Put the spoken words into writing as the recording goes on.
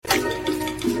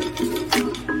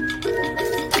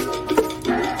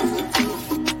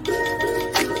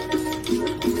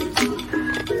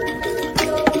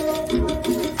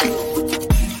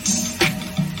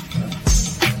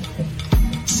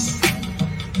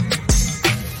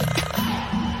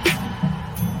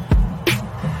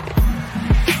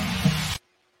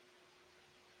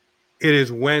It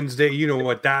is Wednesday. You know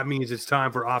what that means. It's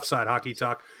time for Offside Hockey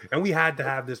Talk. And we had to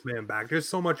have this man back. There's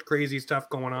so much crazy stuff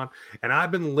going on. And I've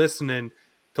been listening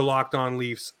to Locked On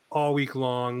Leafs all week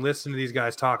long, listening to these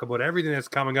guys talk about everything that's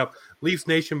coming up. Leafs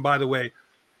Nation, by the way,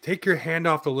 take your hand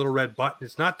off the little red button.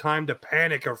 It's not time to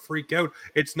panic or freak out.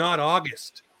 It's not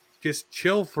August. Just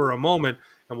chill for a moment.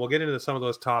 And we'll get into some of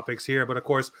those topics here. But, of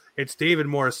course, it's David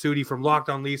Morassutti from Locked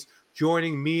On Leafs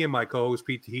joining me and my co-host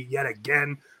Pete the Heat yet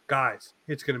again. Guys,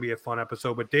 it's going to be a fun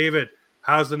episode. But, David,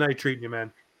 how's the night treating you,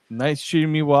 man? Nice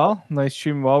treating me well.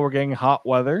 We're getting hot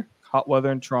weather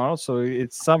in Toronto. So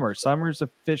it's summer. Summer's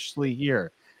officially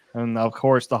here. And, of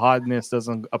course, the hotness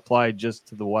doesn't apply just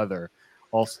to the weather.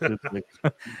 Also,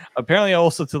 apparently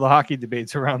also to the hockey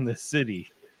debates around this city.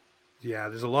 Yeah,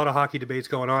 there's a lot of hockey debates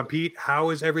going on. Pete,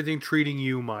 how is everything treating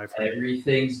you, my friend?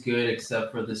 Everything's good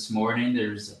except for this morning.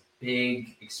 There's a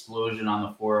big explosion on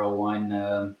the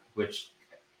 401, which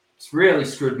really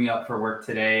screwed me up for work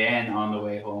today and on the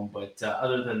way home. But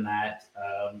other than that,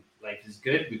 life is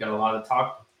good. We got a lot to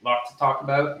talk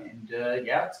about, and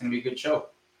it's gonna be a good show.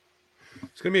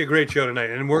 It's going to be a great show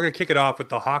tonight, and we're going to kick it off with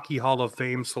the Hockey Hall of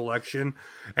Fame selection.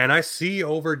 And I see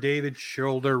over David's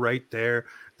shoulder right there,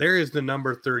 there is the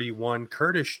number 31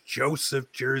 Curtis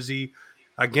Joseph jersey.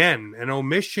 Again, an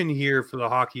omission here for the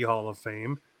Hockey Hall of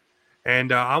Fame.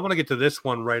 And I want to get to this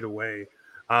one right away.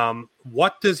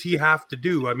 What does he have to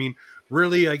do? I mean,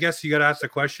 really, I guess you got to ask the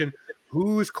question,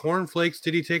 whose cornflakes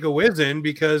did he take a whiz in?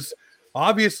 Because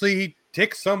obviously he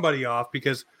ticked somebody off,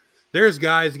 because there's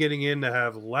guys getting in to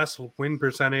have less win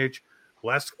percentage,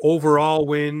 less overall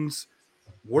wins,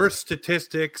 worse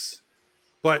statistics,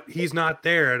 but he's not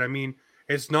there. And I mean,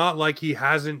 it's not like he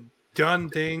hasn't done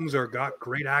things or got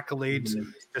great accolades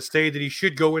to say that he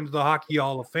should go into the Hockey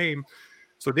Hall of Fame.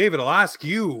 So, David, I'll ask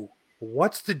you,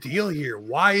 what's the deal here?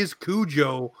 Why is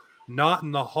Cujo not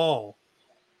in the Hall?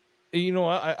 You know,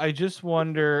 I just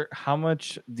wonder how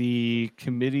much the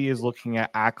committee is looking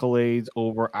at accolades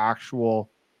over actual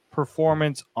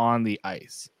performance on the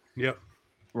ice. Yep.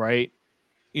 Right.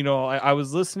 You know, I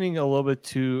was listening a little bit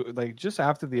to, like, just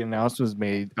after the announcement was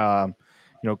made,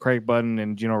 Craig Button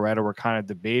and Gino Reda were kind of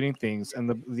debating things,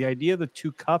 and the idea of the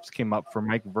 2 cups came up for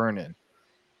Mike Vernon.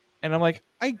 And I'm like,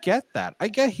 I get that. I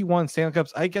get he won Stanley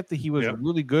Cups. I get that he was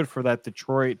really good for that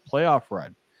Detroit playoff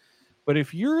run. But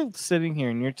if you're sitting here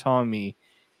and you're telling me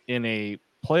in a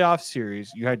playoff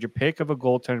series, you had your pick of a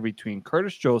goaltender between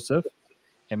Curtis Joseph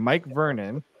and Mike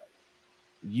Vernon,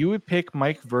 you would pick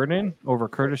Mike Vernon over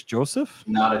Curtis Joseph?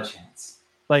 Not a chance.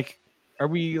 Like, are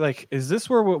we like, is this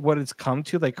where what it's come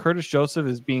to? Like, Curtis Joseph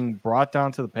is being brought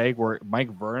down to the peg where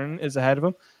Mike Vernon is ahead of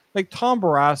him. Like, Tom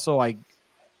Barrasso,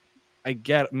 I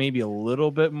get maybe a little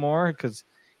bit more because,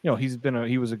 he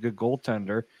was a good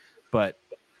goaltender, but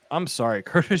I'm sorry,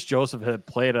 Curtis Joseph had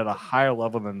played at a higher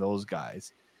level than those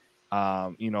guys.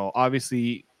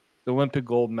 Obviously the Olympic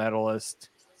gold medalist.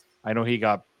 I know he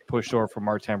got pushed over for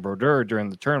Martin Brodeur during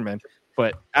the tournament,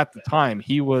 but at the time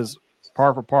he was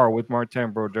par for par with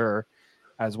Martin Brodeur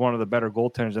as one of the better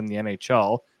goaltenders in the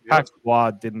NHL. Pat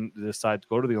Squad didn't decide to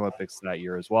go to the Olympics that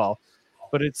year as well.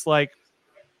 But it's like,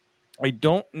 I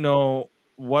don't know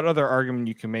what other argument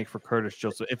you can make for Curtis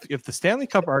Joseph. If the Stanley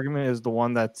Cup argument is the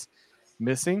one that's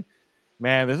missing,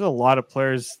 man, there's a lot of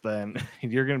players then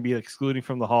you're going to be excluding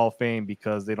from the Hall of Fame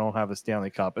because they don't have a Stanley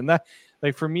Cup. And that,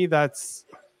 like, for me,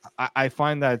 I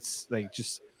find that's like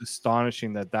just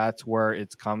astonishing that that's where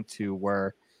it's come to,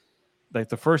 where like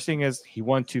the first thing is he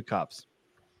won 2 cups.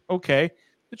 Okay.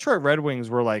 Detroit Red Wings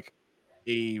were like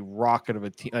a rocket of a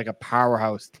team, like a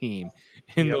powerhouse team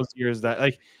in those years. That,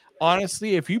 like,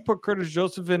 honestly, if you put Curtis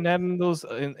Joseph in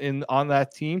on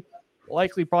that team,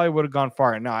 likely probably would have gone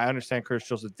far. And now I understand Curtis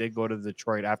Joseph did go to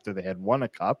Detroit after they had won a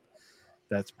cup.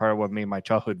 That's part of what made my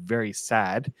childhood very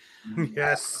sad.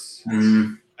 Yes.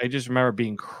 I just remember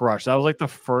being crushed. That was like the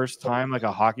first time like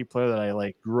a hockey player that I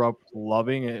like grew up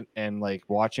loving and like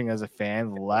watching as a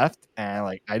fan left, and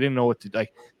like I didn't know what to do.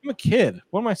 Like, I'm a kid.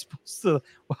 What am I supposed to?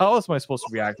 How else am I supposed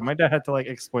to react? My dad had to like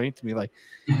explain to me like,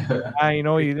 you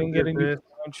didn't get a new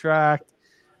contract.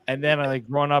 And then I like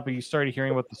growing up and you started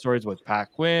hearing about the stories with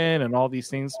Pat Quinn and all these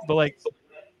things. But like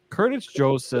Curtis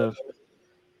Joseph,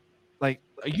 like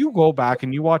you go back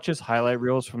and you watch his highlight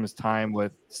reels from his time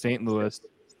with St. Louis,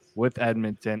 with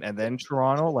Edmonton, and then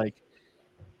Toronto, like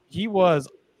he was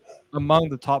among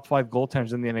the top 5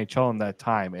 goaltenders in the NHL in that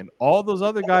time. And all those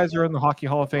other guys are in the Hockey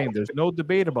Hall of Fame. There's no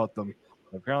debate about them.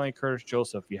 Apparently Curtis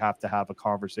Joseph, you have to have a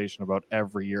conversation about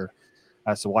every year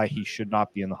as to why he should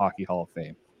not be in the Hockey Hall of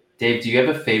Fame. Dave, do you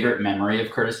have a favorite memory of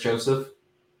Curtis Joseph?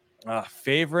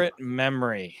 Favorite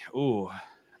memory? Ooh,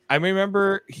 I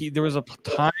remember there was a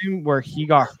time where he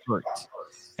got hurt.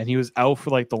 and he was out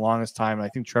for like the longest time. And I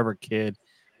think Trevor Kidd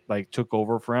like took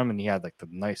over for him, and he had like the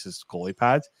nicest goalie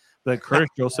pads. But Curtis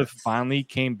Joseph finally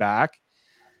came back,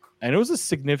 and it was a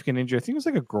significant injury. I think it was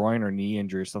like a groin or knee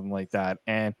injury or something like that.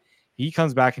 And he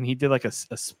comes back and he did like a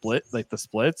split, like the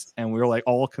splits, and we were like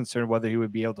all concerned whether he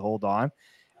would be able to hold on,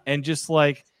 and just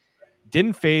like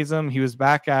didn't phase him. He was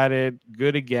back at it,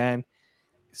 good again.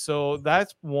 So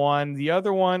that's one. The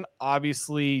other one,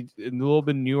 obviously a little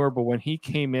bit newer, but when he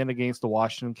came in against the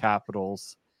Washington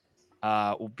Capitals,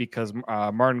 because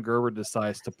Martin Gerber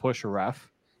decides to push a ref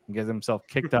and gets himself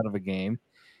kicked out of a game,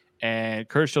 and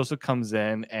Curtis Joseph comes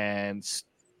in and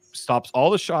stops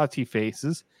all the shots he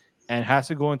faces and has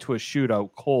to go into a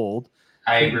shootout cold.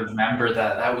 I remember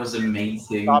that. That was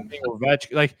amazing.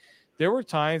 Like, there were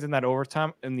times in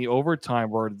the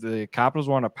overtime where the Capitals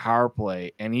were on a power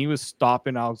play and he was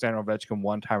stopping Alexander Ovechkin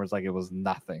one time. It's like it was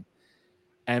nothing.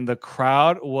 And the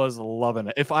crowd was loving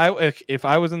it. If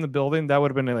I was in the building, that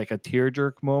would have been like a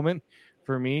tearjerk moment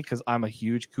for me because I'm a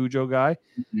huge Cujo guy.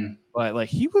 Mm-hmm. But like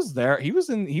he was there. He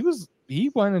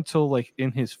went until like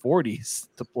in his 40s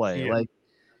to play. Yeah. Like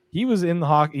he was in the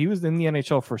hockey. He was in the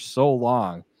NHL for so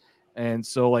long. And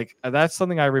so, like, that's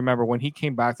something I remember when he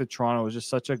came back to Toronto. It was just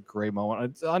such a great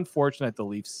moment. It's unfortunate the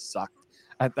Leafs sucked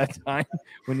at that time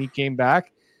when he came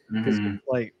back.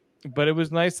 But it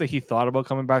was nice that he thought about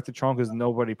coming back to Toronto because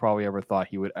nobody probably ever thought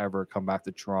he would ever come back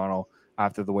to Toronto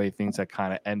after the way things had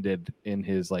kind of ended in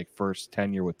his like first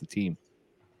tenure with the team.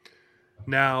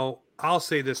 Now, I'll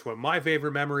say this one. My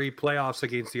favorite memory, playoffs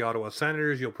against the Ottawa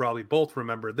Senators. You'll probably both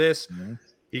remember this. Mm-hmm.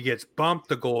 He gets bumped.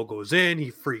 The goal goes in. He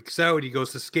freaks out. He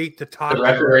goes to skate the tire. The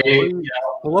referee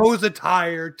blows a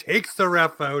tire, takes the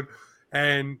ref out,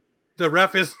 and the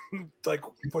ref is like,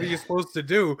 what are you supposed to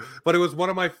do? But it was one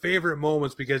of my favorite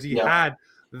moments because he had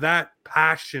that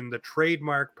passion, the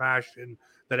trademark passion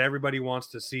that everybody wants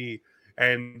to see.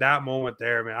 And that moment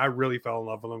there, man, I really fell in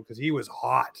love with him because he was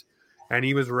hot and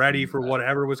he was ready for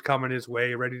whatever was coming his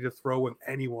way, ready to throw with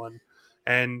anyone.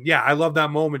 And yeah, I love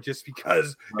that moment just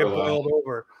because it boiled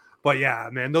over. But yeah,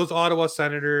 man, those Ottawa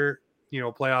Senator,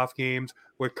 playoff games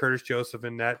with Curtis Joseph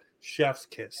in that chef's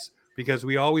kiss, because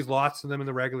we always lost to them in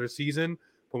the regular season.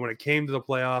 But when it came to the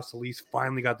playoffs, the Leafs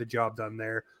finally got the job done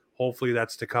there. Hopefully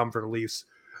that's to come for the Leafs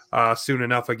soon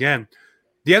enough again.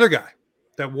 The other guy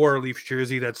that wore a Leafs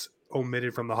jersey that's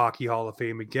omitted from the Hockey Hall of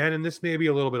Fame again, and this may be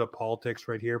a little bit of politics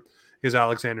right here, is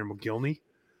Alexander McGillney.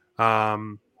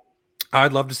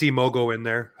 I'd love to see Mogo in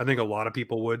there. I think a lot of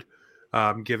people would,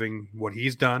 given what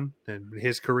he's done and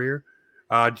his career.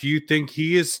 Do you think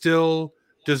he is still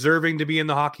deserving to be in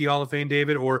the Hockey Hall of Fame,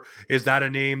 David, or is that a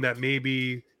name that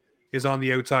maybe is on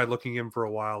the outside looking in for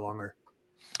a while longer?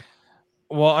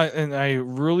 Well, I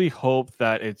really hope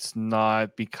that it's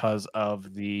not because of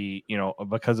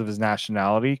because of his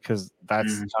nationality, because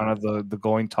that's kind of the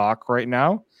going talk right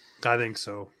now. I think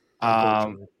so.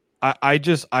 I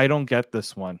don't get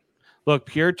this one. Look,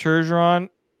 Pierre Turgeon,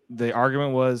 the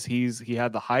argument was he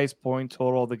had the highest point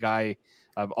total of the guy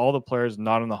of all the players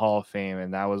not in the Hall of Fame,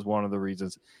 and that was one of the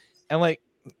reasons. And like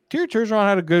Pierre Turgeon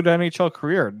had a good NHL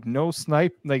career, no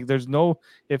snipe, like there's no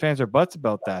ifs, ands, or buts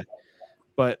about that.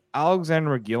 But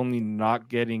Alexander McGillney not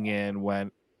getting in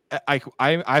when I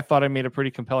thought I made a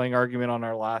pretty compelling argument on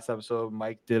our last episode.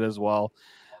 Mike did as well.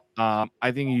 I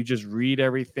think you just read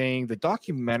everything. The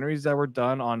documentaries that were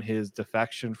done on his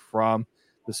defection from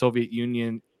the Soviet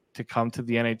Union to come to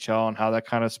the NHL and how that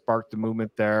kind of sparked the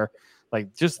movement there.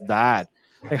 Like just that.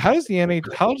 Like how does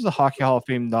the Hockey Hall of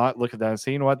Fame not look at that and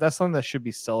say, you know what, that's something that should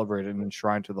be celebrated and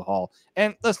enshrined to the Hall?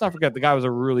 And let's not forget the guy was a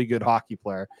really good hockey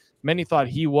player. Many thought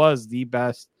he was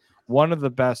one of the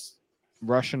best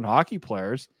Russian hockey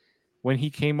players when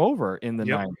he came over in the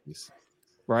 90s.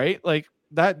 Right? Like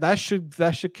that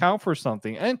should count for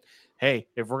something. And hey,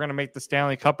 if we're gonna make the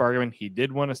Stanley Cup argument, he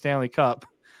did win a Stanley Cup.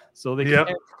 So they can't,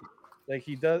 like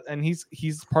he does, and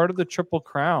he's part of the Triple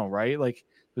Crown, right? Like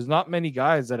there's not many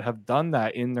guys that have done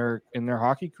that in their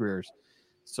hockey careers.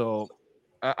 So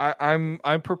I'm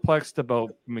perplexed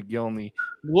about McGillney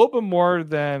a little bit more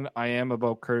than I am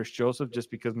about Curtis Joseph,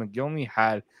 just because McGillney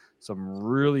had some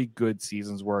really good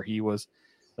seasons where he was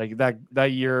like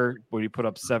that year when he put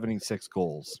up 76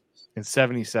 goals in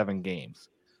 77 games.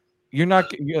 You're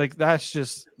like that's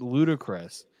just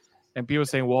ludicrous. And people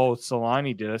saying, well,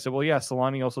 Solani did. I said, well, yeah,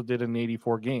 Solani also did in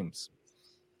 84 games.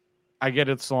 I get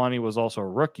it. Solani was also a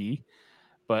rookie,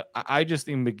 but I just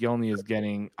think McGillney is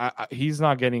he's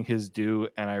not getting his due.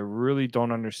 And I really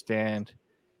don't understand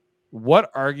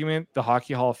what argument the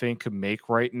Hockey Hall of Fame could make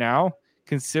right now,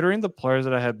 considering the players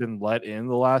that have been let in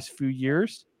the last few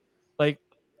years. Like,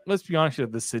 let's be honest, the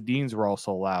Sedins were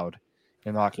also allowed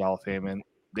in the Hockey Hall of Fame. And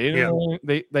They didn't.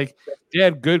 They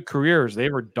had good careers. They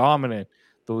were dominant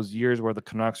those years where the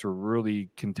Canucks were really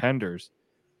contenders.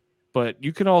 But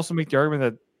you can also make the argument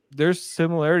that there's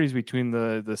similarities between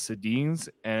the Sedins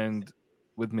and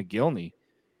with McGillney,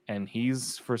 and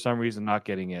he's for some reason not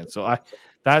getting in. So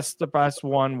that's the best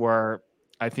one where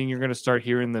I think you're going to start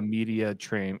hearing the media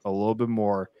train a little bit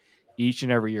more each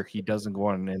and every year. He doesn't go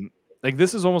on, and like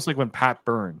this is almost like when Pat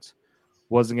Burns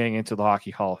wasn't getting into the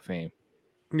Hockey Hall of Fame.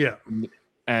 Yeah.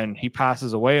 And he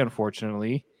passes away,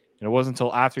 unfortunately. And it wasn't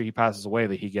until after he passes away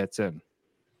that he gets in.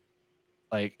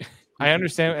 Like, I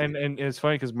understand, and it's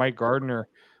funny because Mike Gardner,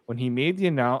 when he made the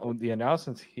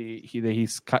announcements, he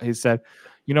said,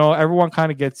 you know, everyone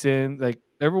kind of gets in. Like,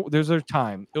 there's their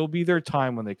time. It'll be their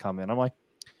time when they come in. I'm like,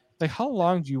 how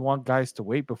long do you want guys to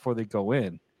wait before they go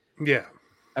in? Yeah.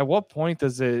 At what point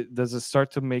does it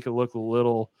start to make it look a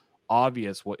little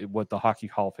obvious what the Hockey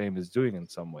Hall of Fame is doing in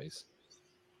some ways?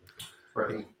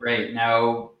 Right.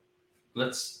 Now,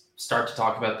 let's start to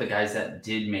talk about the guys that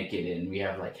did make it in. We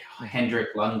have like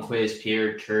Henrik Lundqvist,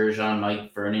 Pierre Turgeon,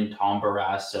 Mike Vernon, Tom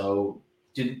Barrasso.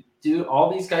 Do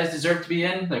all these guys deserve to be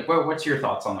in? Like, what's your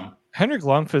thoughts on them? Henrik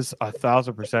Lundqvist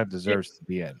 1,000% deserves to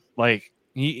be in. Like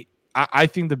I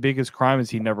think the biggest crime is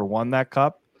he never won that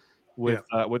cup with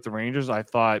the Rangers. I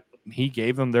thought he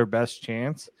gave them their best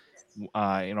chance.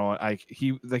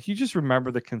 You just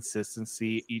remember the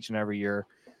consistency each and every year.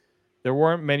 There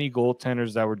weren't many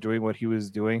goaltenders that were doing what he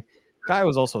was doing. Guy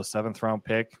was also a 7th round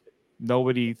pick.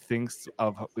 Nobody thinks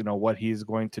of what he's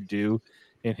going to do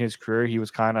in his career. He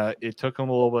was it took him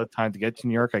a little bit of time to get to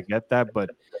New York. I get that,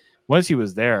 but once he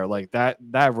was there, like that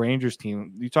Rangers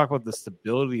team, you talk about the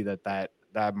stability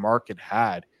that market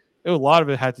had. A lot of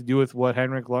it had to do with what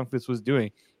Henrik Lundqvist was doing.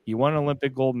 He won an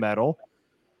Olympic gold medal.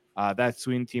 That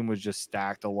Sweden team was just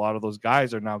stacked. A lot of those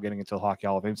guys are now getting into the Hockey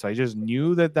Hall of Fame. So I just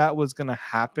knew that was going to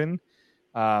happen.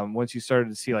 Once you started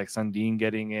to see like Sundin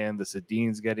getting in, the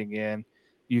Sedins getting in,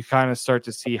 you kind of start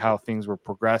to see how things were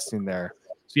progressing there.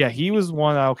 So yeah, he was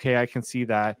one. Okay, I can see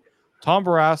that. Tom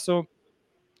Barrasso,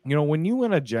 when you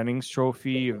win a Jennings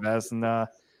Trophy, Vezina,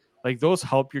 like those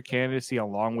help your candidacy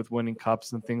along with winning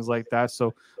cups and things like that.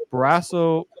 So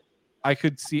Barrasso, I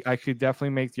could definitely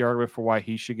make the argument for why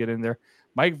he should get in there.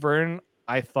 Mike Vernon,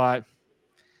 I thought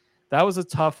that was a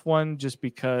tough one just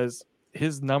because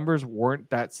his numbers weren't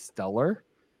that stellar,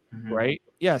 right?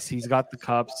 Yes, he's got the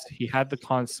cups. He had the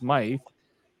Conn Smythe.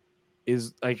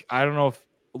 Is like, I don't know if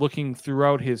looking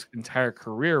throughout his entire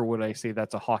career, would I say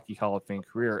that's a Hockey Hall of Fame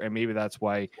career? And maybe that's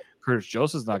why Curtis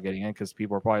Joseph's not getting in, because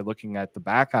people are probably looking at the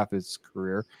back half of his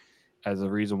career as a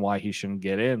reason why he shouldn't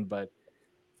get in. But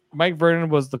Mike Vernon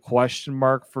was the question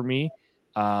mark for me.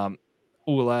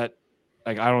 Ouellette,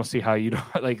 like, I don't see how you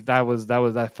don't like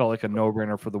that felt like a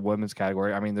no-brainer for the women's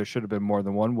category. I mean, there should have been more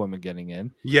than one woman getting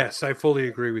in. Yes, I fully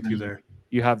agree with you there.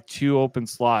 You have 2 open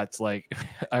slots. Like,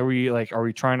 are we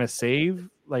trying to save?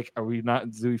 Like, are we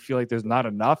not? Do we feel like there's not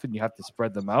enough and you have to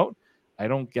spread them out? I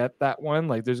don't get that one.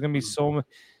 Like, there's gonna be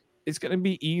it's gonna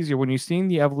be easier when you're seeing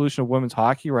the evolution of women's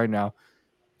hockey right now.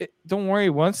 Don't worry.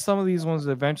 Once some of these ones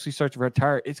eventually start to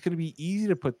retire, it's going to be easy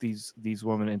to put these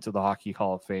women into the Hockey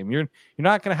Hall of Fame. You're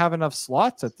not going to have enough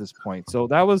slots at this point. So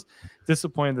that was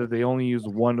disappointing that they only used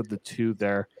one of the 2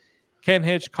 there. Ken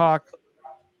Hitchcock,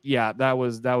 yeah, that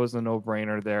was a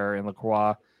no-brainer there in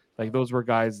Lacroix. Like, those were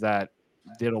guys that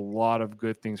did a lot of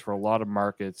good things for a lot of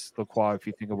markets. Lacroix, if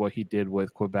you think of what he did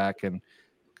with Quebec and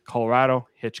Colorado,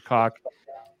 Hitchcock,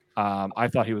 I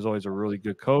thought he was always a really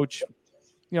good coach.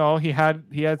 He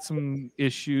had some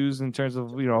issues in terms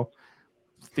of,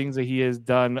 things that he has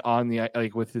done on the,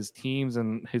 like, with his teams,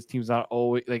 and his team's not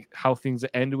always like how things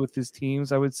ended with his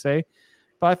teams, I would say.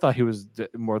 But I thought he was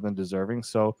more than deserving.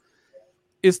 So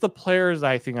it's the players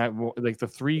I think like the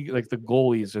 3, like the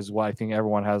goalies is what I think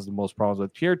everyone has the most problems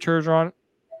with. Pierre Turgeon,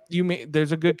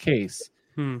 there's a good case,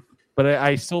 but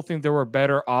I still think there were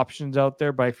better options out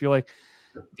there. But I feel like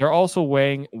they're also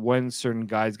weighing when certain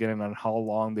guys get in on how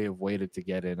long they have waited to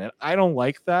get in. And I don't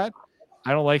like that.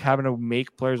 I don't like having to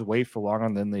make players wait for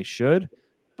longer than they should.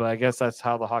 But I guess that's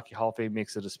how the Hockey Hall of Fame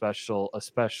makes it a special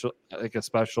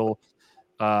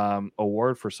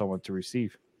award for someone to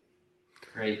receive.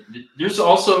 Right. There's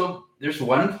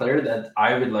one player that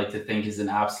I would like to think is an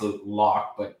absolute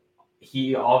lock, but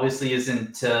he obviously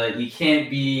isn't. He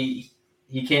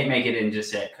can't make it in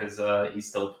just yet because he's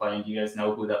still playing. Do you guys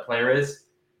know who that player is?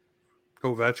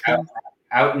 Ovechkin?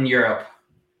 Out in Europe.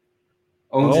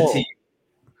 Owns a team.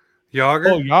 Yager?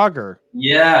 Oh, Yager.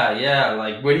 Yeah.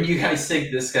 Like, when do you guys think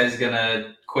this guy's going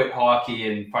to quit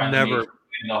hockey and finally make it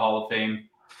in the Hall of Fame?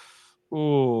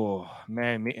 Oh,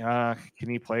 man. Can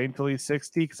he play until he's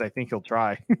 60? Because I think he'll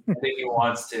try. I think he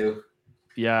wants to.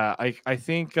 Yeah, I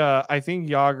think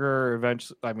Yager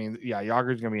eventually. I mean, yeah,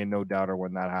 Yager's gonna be a no doubter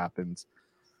when that happens.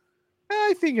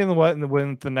 I think in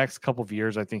the next couple of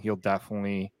years, I think he'll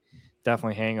definitely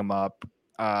hang him up.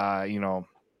 I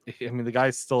mean, the guy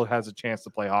still has a chance to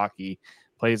play hockey,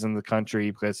 plays in the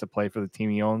country, plays to play for the team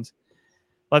he owns.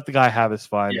 Let the guy have his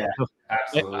fun. Yeah,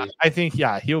 absolutely. I think,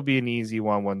 yeah, he'll be an easy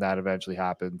one when that eventually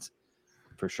happens,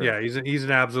 for sure. Yeah, he's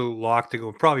an absolute lock to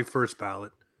go. Probably first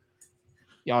ballot.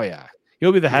 Oh yeah,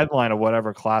 he'll be the headline of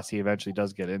whatever class he eventually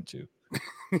does get into.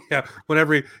 Yeah,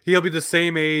 whenever he'll be the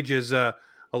same age as a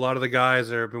lot of the guys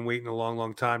that have been waiting a long,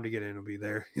 long time to get in will be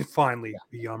there. Finally,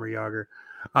 be Yammer Yager.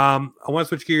 I want to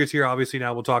switch gears here. Obviously,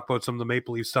 now we'll talk about some of the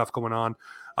Maple Leaf stuff going on.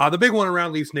 The big one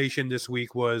around Leafs Nation this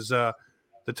week was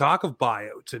the talk of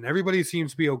buyouts, and everybody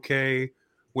seems to be okay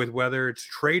with whether it's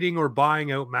trading or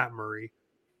buying out Matt Murray.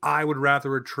 I would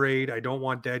rather a trade. I don't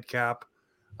want dead cap.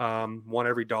 Want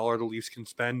every dollar the Leafs can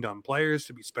spend on players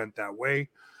to be spent that way.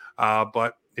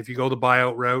 But if you go the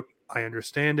buyout route, I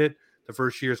understand it. The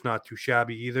first year is not too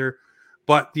shabby either.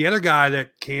 But the other guy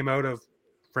that came out of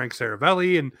Frank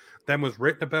Saravelli and then was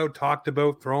written about, talked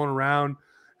about, thrown around,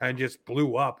 and just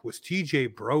blew up was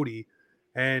TJ Brody.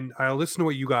 And I listened to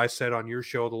what you guys said on your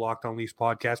show, the Locked On Leafs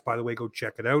podcast. By the way, go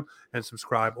check it out and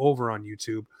subscribe over on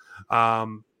YouTube.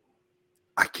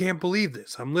 I can't believe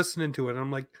this. I'm listening to it, and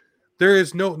I'm like, there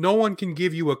is no one can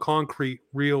give you a concrete,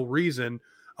 real reason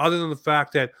other than the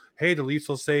fact that, hey, the Leafs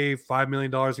will save $5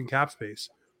 million in cap space,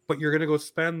 but you're going to go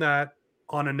spend that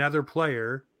on another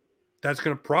player that's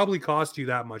going to probably cost you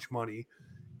that much money,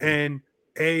 and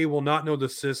A, will not know the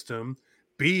system,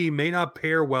 B, may not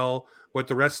pair well with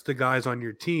the rest of the guys on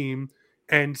your team,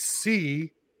 and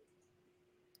C,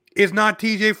 is not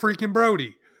TJ freaking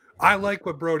Brody. I like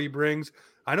what Brody brings.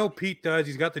 I know Pete does.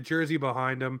 He's got the jersey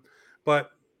behind him, but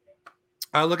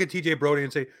I look at TJ Brody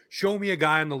and say, show me a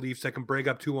guy on the Leafs that can break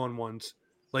up 2-on-1s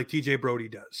like TJ Brody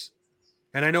does.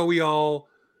 And I know we all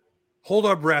hold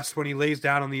our breaths when he lays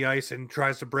down on the ice and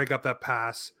tries to break up that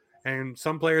pass. And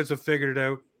some players have figured it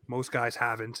out. Most guys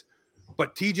haven't.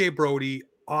 But TJ Brody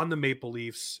on the Maple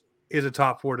Leafs is a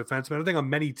top 4 defenseman. I think on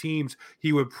many teams,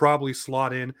 he would probably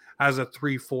slot in as a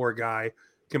 3-4 guy.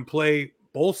 Can play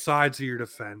both sides of your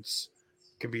defense.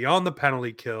 Can be on the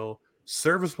penalty kill.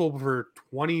 Serviceable for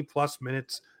 20-plus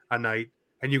minutes a night.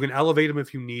 And you can elevate him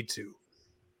if you need to.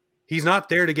 He's not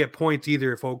there to get points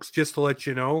either, folks. Just to let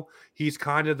you know, he's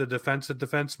kind of the defensive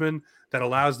defenseman that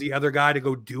allows the other guy to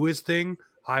go do his thing.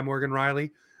 Hi, Morgan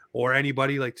Riley. Or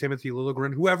anybody like Timothy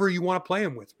Liljegren, whoever you want to play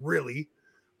him with, really.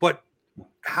 But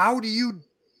how do you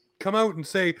come out and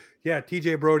say, yeah,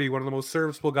 TJ Brody, one of the most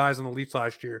serviceable guys on the Leafs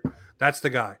last year, that's the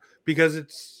guy? Because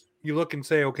it's, you look and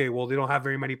say, okay, well, they don't have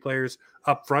very many players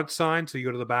up front signed, so you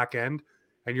go to the back end,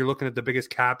 and you're looking at the biggest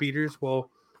cap eaters. Well,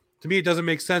 to me, it doesn't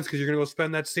make sense because you're going to go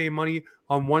spend that same money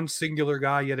on one singular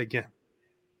guy yet again.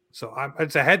 So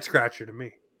it's a head scratcher to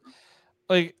me.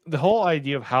 Like the whole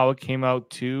idea of how it came out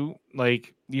too,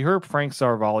 like you heard Frank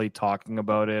Saravalli talking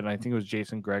about it, and I think it was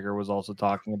Jason Gregor was also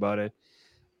talking about it.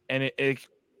 And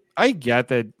I get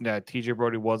that TJ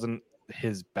Brody wasn't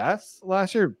his best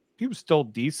last year. He was still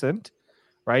decent,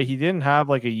 right? He didn't have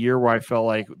like a year where I felt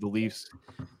like the Leafs,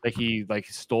 like he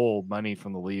stole money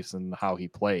from the Leafs and how he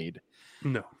played.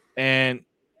 No. And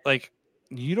like,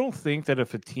 you don't think that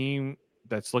if a team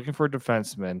that's looking for a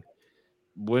defenseman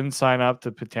wouldn't sign up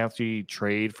to potentially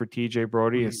trade for TJ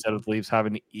Brody instead of the Leafs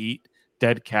having to eat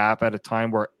dead cap at a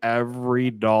time where every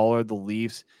dollar the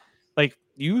Leafs, like,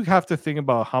 you have to think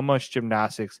about how much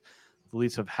gymnastics the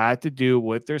Leafs have had to do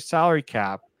with their salary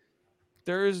cap.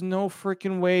 There is no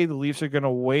freaking way the Leafs are going to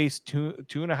waste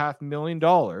 $2.5 million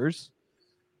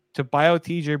to buy out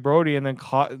TJ Brody and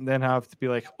then have to be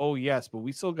like, oh yes, but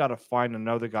we still got to find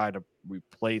another guy to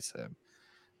replace him.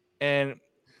 And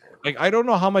like, I don't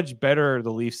know how much better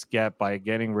the Leafs get by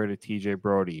getting rid of TJ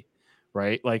Brody,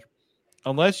 right? Like,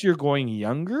 unless you're going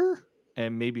younger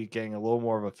and maybe getting a little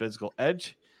more of a physical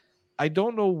edge, I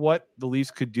don't know what the Leafs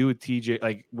could do with TJ,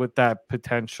 like with that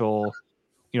potential,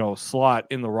 slot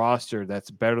in the roster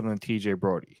that's better than TJ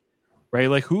Brody, right?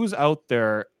 Like, who's out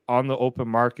there on the open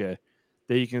market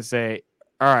that you can say,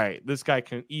 all right, this guy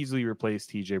can easily replace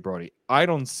TJ Brody? I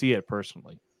don't see it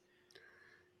personally.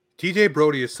 TJ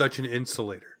Brody is such an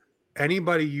insulator.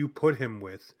 Anybody you put him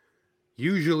with,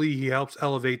 usually he helps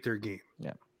elevate their game.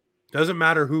 Yeah. Doesn't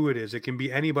matter who it is. It can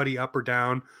be anybody up or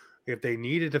down. If they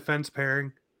need a defense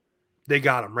pairing, they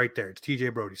got him right there. It's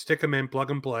TJ Brody. Stick him in,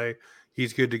 plug and play.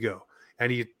 He's good to go.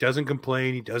 And he doesn't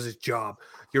complain. He does his job.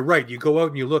 You're right. You go out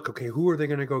and you look, okay, who are they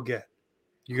going to go get?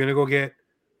 You're going to go get,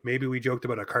 maybe we joked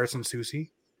about a Carson Soucy.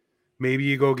 Maybe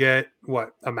you go get,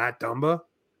 a Matt Dumba?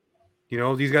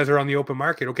 These guys are on the open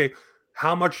market. Okay,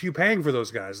 how much are you paying for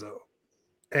those guys, though?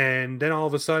 And then all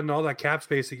of a sudden, all that cap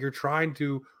space that you're trying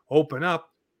to open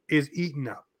up is eaten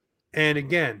up. And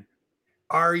again,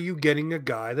 are you getting a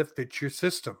guy that fits your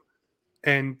system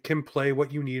and can play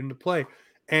what you need him to play?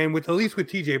 And at least with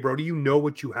TJ Brody, you know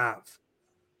what you have.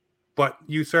 But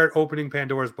you start opening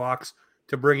Pandora's box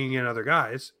to bringing in other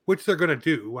guys, which they're going to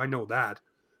do. I know that.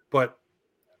 But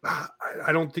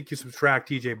I don't think you subtract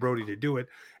TJ Brody to do it.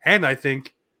 And I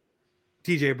think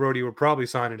TJ Brody would probably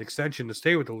sign an extension to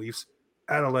stay with the Leafs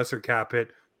at a lesser cap hit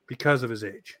because of his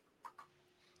age.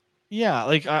 Yeah,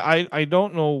 like I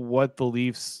don't know what the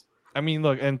Leafs. I mean,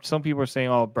 look, and some people are saying,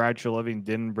 "Oh, Brad Treliving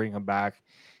didn't bring him back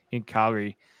in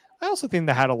Calgary." I also think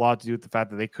that had a lot to do with the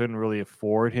fact that they couldn't really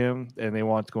afford him, and they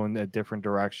wanted to go in a different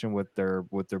direction with their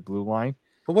blue line.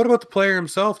 But what about the player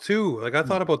himself too? Like I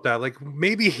thought about that. Like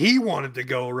maybe he wanted to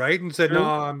go, right, and said, "No,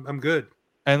 I'm good."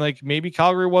 And like maybe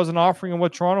Calgary wasn't offering him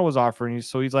what Toronto was offering,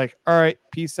 so he's like, "All right,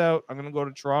 peace out. I'm gonna go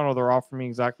to Toronto. They're offering me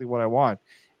exactly what I want,"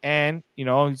 and he's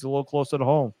a little closer to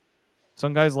home.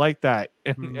 Some guys like that,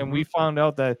 and we found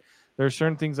out that there are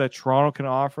certain things that Toronto can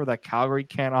offer that Calgary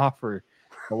can't offer.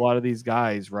 A lot of these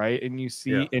guys, right? And you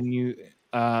see,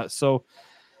 so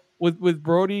with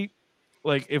Brody,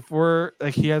 like if we're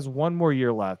like he has one more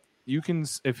year left, you can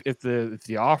if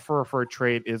the offer for a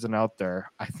trade isn't out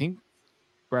there, I think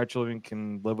Brad Treliving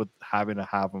can live with having to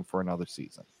have him for another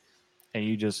season, and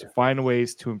you just find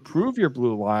ways to improve your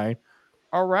blue line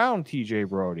around TJ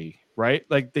Brody, right?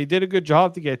 Like they did a good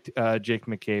job to get Jake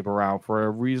McCabe around for a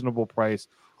reasonable price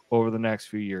over the next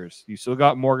few years. You still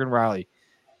got Morgan Riley, you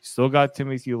still got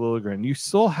Timothy Liljegren, you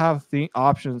still have the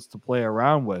options to play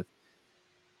around with.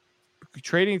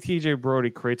 Trading TJ Brody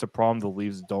creates a problem the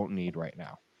Leafs don't need right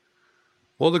now.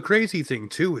 Well, the crazy thing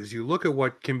too is you look at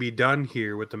what can be done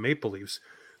here with the Maple Leafs.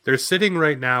 They're sitting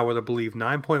right now with, I believe,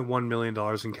 $9.1 million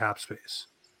in cap space.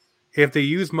 If they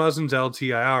use Muzzin's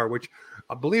LTIR, which,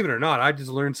 believe it or not, I just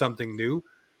learned something new,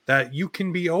 that you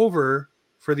can be over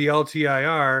for the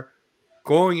LTIR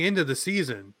going into the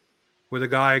season with a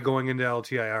guy going into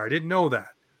LTIR. I didn't know that.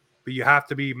 But you have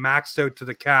to be maxed out to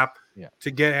the cap to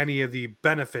get any of the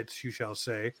benefits, you shall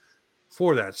say,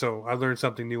 for that. So I learned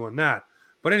something new on that.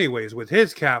 But anyways, with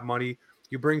his cap money,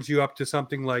 it brings you up to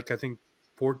something like, I think,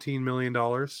 $14 million.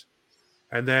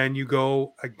 And then you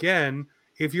go again,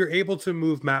 if you're able to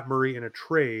move Matt Murray in a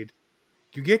trade,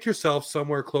 you get yourself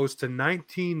somewhere close to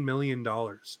 $19 million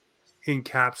in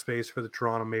cap space for the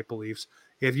Toronto Maple Leafs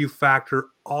if you factor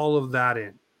all of that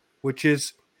in, which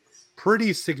is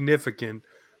pretty significant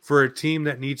for a team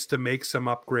that needs to make some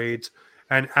upgrades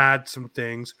and add some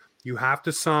things. You have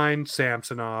to sign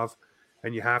Samsonov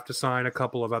and you have to sign a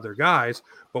couple of other guys.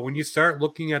 But when you start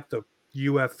looking at the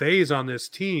UFAs on this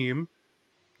team,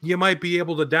 you might be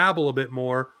able to dabble a bit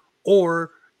more,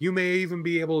 or you may even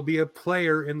be able to be a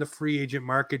player in the free agent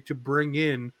market to bring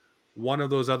in one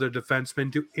of those other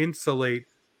defensemen to insulate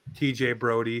TJ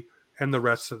Brody and the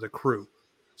rest of the crew.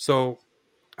 So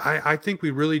I think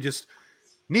we really just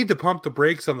need to pump the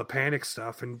brakes on the panic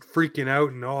stuff and freaking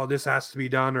out and, oh, this has to be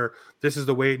done or this is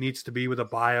the way it needs to be with a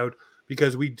buyout,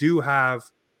 because we do have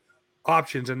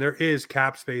options and there is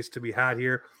cap space to be had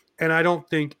here. And I don't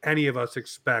think any of us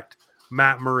expect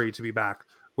Matt Murray to be back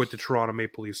with the Toronto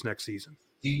Maple Leafs next season.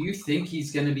 Do you think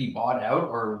he's going to be bought out,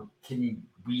 or can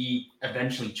we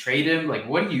eventually trade him? Like,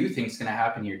 what do you think is going to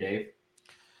happen here, Dave?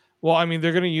 Well, I mean,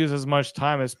 they're going to use as much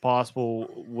time as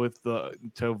possible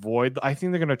to avoid. I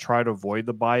think they're going to try to avoid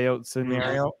the buyout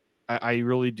scenario. I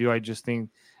really do. I just think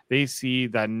they see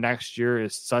that next year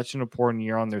is such an important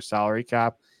year on their salary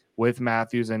cap with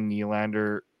Matthews and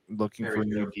Nylander looking for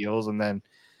new deals, and then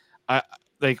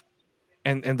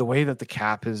and the way that the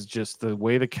cap is the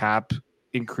way the cap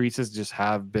increases just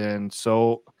have been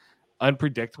so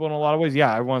unpredictable in a lot of ways.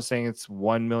 Yeah, everyone's saying it's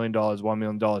 $1 million, $1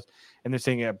 million, and they're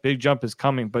saying a big jump is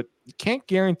coming, but you can't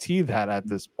guarantee that at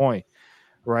this point,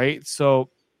 right? So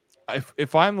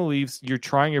if I'm the Leafs, you're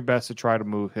trying your best to try to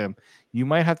move him. You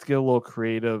might have to get a little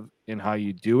creative in how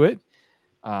you do it.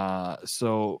 And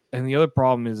the other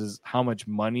problem is how much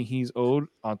money he's owed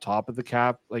on top of the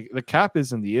cap. Like the cap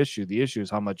isn't the issue. The issue is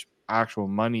how much actual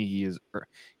money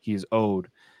he's owed.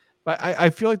 But I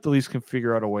feel like the Leafs can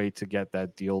figure out a way to get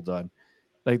that deal done.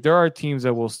 Like there are teams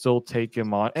that will still take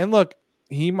him on. And look,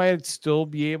 he might still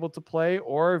be able to play.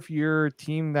 Or if you're a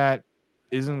team that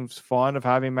isn't fond of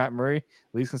having Matt Murray, at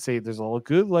least can say there's a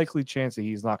good likely chance that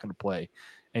he's not going to play.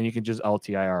 And you can just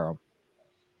LTIR him.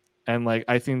 And like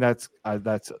I think that's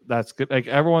good. Like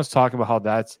everyone's talking about how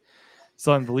that's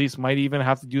something the Leafs might even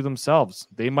have to do themselves.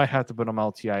 They might have to put him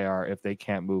LTIR if they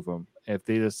can't move him. If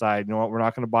they decide, you know what, we're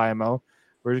not going to buy him out,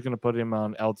 we're just going to put him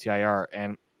on LTIR.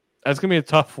 And that's going to be a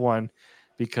tough one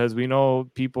because we know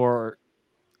people are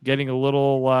getting a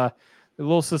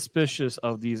little suspicious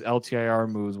of these LTIR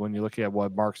moves when you look at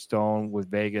what Mark Stone with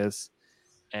Vegas,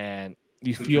 and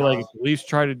you feel like if the Leafs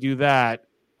try to do that,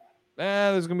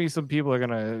 there's going to be some people that are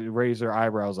going to raise their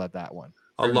eyebrows at that one.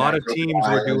 A lot of teams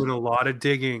were doing a lot of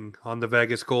digging on the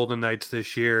Vegas Golden Knights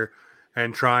this year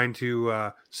and trying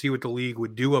to see what the league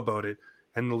would do about it.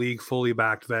 And the league fully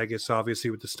backed Vegas, obviously,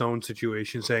 with the Stone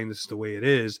situation, saying this is the way it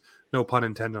is. No pun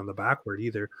intended on the backward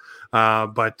either.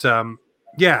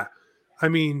 Yeah, I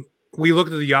mean, we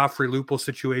looked at the Joffrey Lupul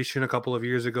situation a couple of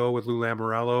years ago with Lou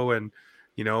Lamoriello, and,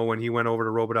 when he went over to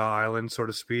Robidoux Island, so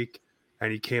to speak,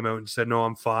 and he came out and said, no,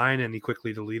 I'm fine. And he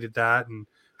quickly deleted that and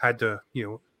had to,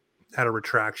 had a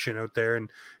retraction out there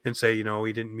and say, he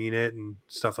didn't mean it and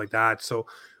stuff like that. So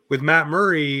with Matt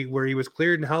Murray, where he was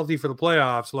cleared and healthy for the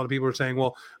playoffs, a lot of people are saying,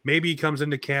 well, maybe he comes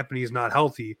into camp and he's not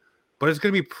healthy, but it's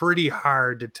going to be pretty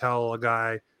hard to tell a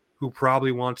guy who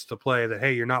probably wants to play that,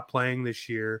 hey, you're not playing this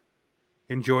year.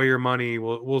 Enjoy your money.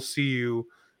 We'll see you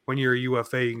when you're a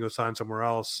UFA. You can go sign somewhere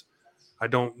else. I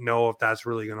don't know if that's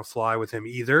really going to fly with him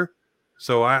either.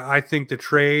 So I think the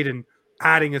trade and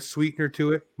adding a sweetener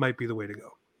to it might be the way to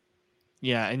go.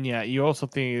 Yeah, and you also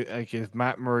think like if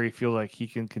Matt Murray feels like he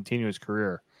can continue his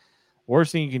career,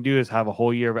 worst thing you can do is have a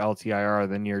whole year of LTIR,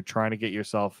 then you're trying to get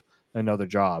yourself another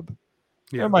job.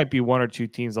 Yeah. There might be one or two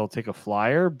teams that'll take a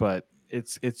flyer, but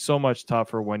it's so much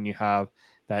tougher when you have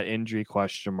that injury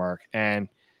question mark. And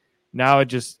now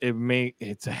it's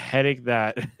a headache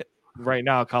that right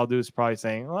now Kyle Dubas is probably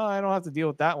saying, well, I don't have to deal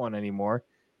with that one anymore.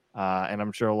 And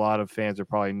I'm sure a lot of fans are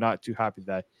probably not too happy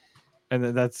that. And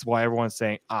then that's why everyone's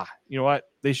saying, you know what?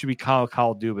 They should be Kyle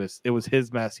Dubas. It was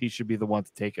his mess. He should be the one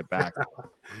to take it back.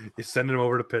 You're sending him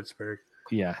over to Pittsburgh.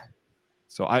 Yeah.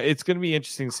 So it's going to be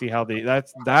interesting to see how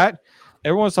that.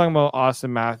 Everyone's talking about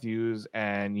Austin Matthews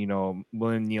and,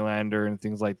 William Nylander and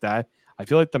things like that. I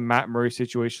feel like the Matt Murray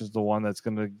situation is the one that's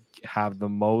going to have the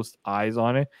most eyes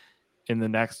on it in the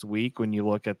next week when you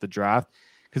look at the draft.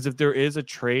 Because if there is a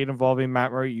trade involving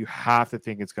Matt Murray, you have to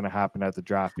think it's going to happen at the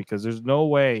draft because there's no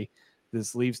way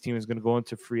this Leafs team is going to go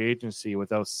into free agency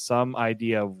without some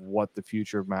idea of what the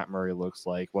future of Matt Murray looks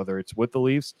like, whether it's with the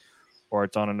Leafs or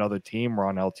it's on another team or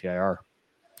on LTIR.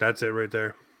 That's it right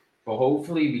there. Well,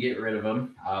 hopefully we get rid of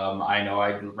him. I know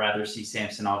I'd rather see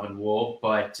Samsonov and Wool,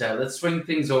 but let's swing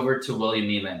things over to William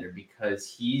Nylander because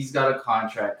he's got a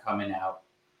contract coming out.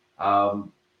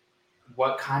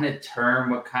 What kind of term,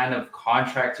 what kind of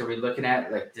contract are we looking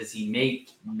at? Like, does he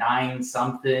make 9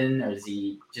 something, or does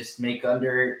he just make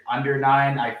under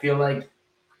 9? I feel like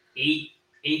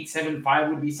 8.75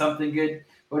 would be something good.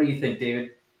 What do you think, David?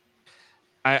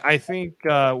 I think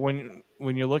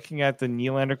when you're looking at the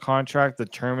Nylander contract, the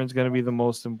term is going to be the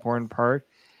most important part.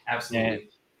 Absolutely. And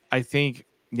I think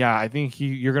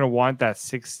you're going to want that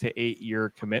 6 to 8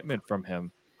 year commitment from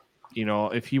him.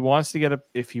 If he wants to get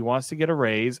a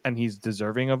raise and he's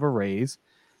deserving of a raise,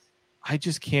 I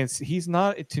just can't see. He's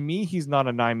not a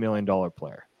 $9 million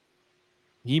player.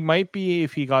 He might be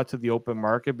if he got to the open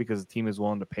market because the team is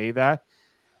willing to pay that.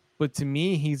 But to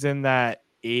me, he's in that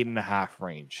 8.5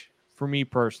 range for me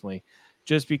personally,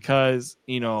 just because,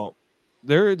 there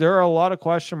are a lot of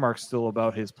question marks still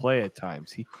about his play at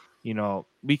times.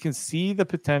 We can see the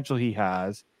potential he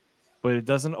has, but it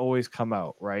doesn't always come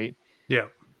out, right? Yeah.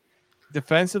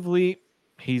 Defensively,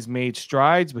 he's made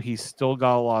strides, but he's still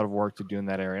got a lot of work to do in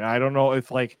that area. And I don't know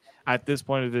if, at this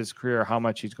point of his career, how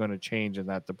much he's going to change in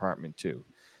that department too.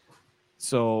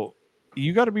 So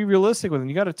you got to be realistic with him.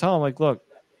 You got to tell him, look,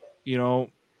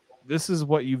 this is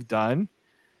what you've done.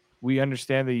 We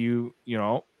understand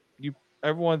that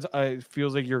everyone's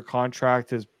feels like your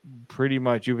contract is pretty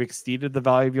much you've exceeded the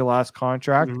value of your last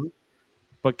contract,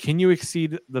 but can you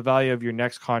exceed the value of your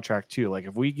next contract too? Like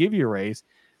if we give you a raise,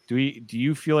 do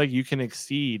you feel like you can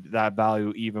exceed that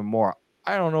value even more?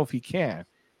 I don't know if he can,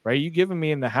 right? You give him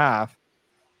 8.5.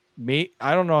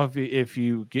 I don't know if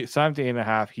you sign him to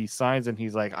 8.5, he signs and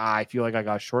he's like, I feel like I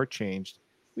got shortchanged.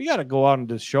 We got to go out and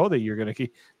just show that that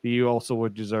you also were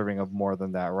deserving of more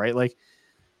than that, right? Like,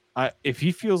 if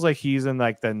he feels like he's in the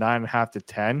 9.5 to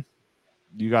 10,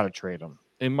 you got to trade him.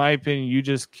 In my opinion, you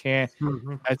just can't.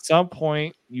 At some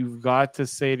point, you've got to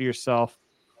say to yourself,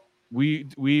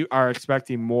 we are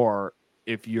expecting more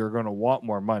if you're going to want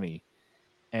more money.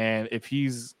 And if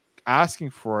he's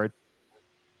asking for it,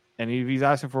 and if he's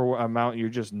asking for an amount you're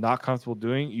just not comfortable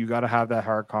doing, you got to have that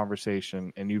hard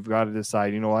conversation. And you've got to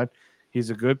decide, you know what? He's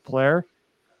a good player,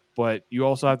 but you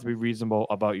also have to be reasonable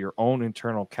about your own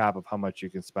internal cap of how much you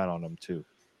can spend on him too.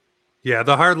 Yeah,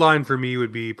 the hard line for me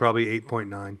would be probably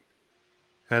 8.9.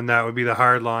 and that would be the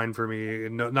hard line for me.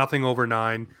 Nothing over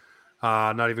 9,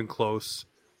 not even close.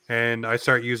 And I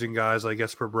start using guys like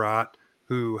Jesper Bratt,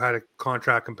 who had a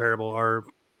contract comparable or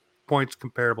points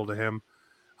comparable to him.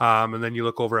 And then you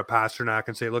look over at Pasternak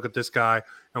and say, look at this guy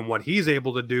and what he's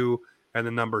able to do and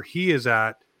the number he is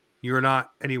at. You're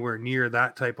not anywhere near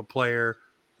that type of player,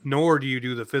 nor do you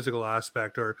do the physical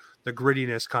aspect or the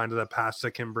grittiness kind of the pass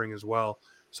that can bring as well.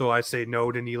 So I say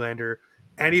no to Nylander.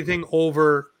 Anything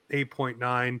over 8.9,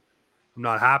 I'm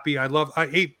not happy. I love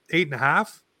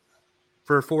 8.5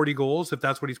 for 40 goals if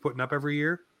that's what he's putting up every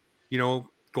year.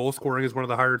 Goal scoring is one of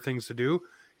the harder things to do.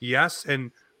 Yes,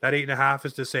 and that 8.5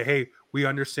 is to say, hey, we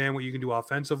understand what you can do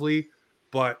offensively,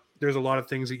 but there's a lot of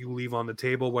things that you leave on the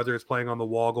table, whether it's playing on the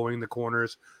wall, going in the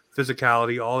corners,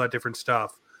 physicality, all that different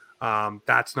stuff.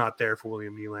 That's not there for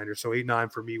William Nylander. So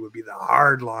 8.9 for me would be the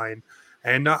hard line.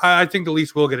 And I think the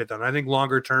Leafs will get it done. I think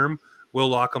longer term will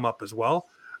lock them up as well.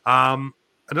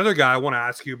 Another guy I want to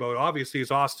ask you about, obviously,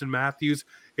 is Austin Matthews.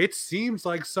 It seems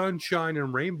like sunshine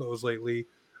and rainbows lately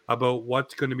about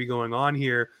what's going to be going on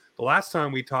here. The last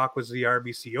time we talked was the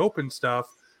RBC Open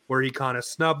stuff where he kind of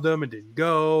snubbed them and didn't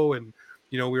go. And,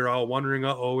 we were all wondering,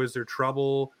 is there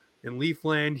trouble in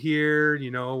Leafland here,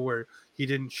 where he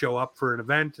didn't show up for an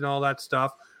event and all that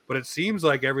stuff. But it seems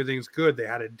like everything's good. They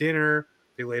had a dinner.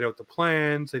 They laid out the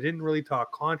plans. They didn't really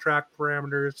talk contract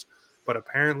parameters. But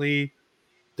apparently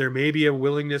there may be a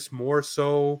willingness more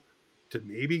so to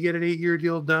maybe get an 8-year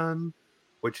deal done,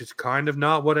 which is kind of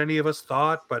not what any of us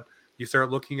thought. But you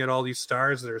start looking at all these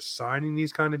stars that are signing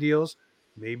these kind of deals.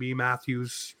 Maybe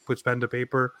Matthews puts pen to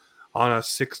paper on a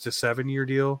 6 to 7 year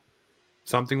deal,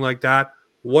 something like that.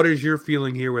 What is your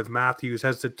feeling here with Matthews?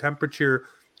 Has the temperature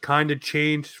kind of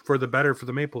changed for the better for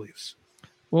the Maple Leafs?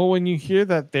 Well, when you hear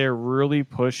that they're really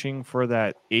pushing for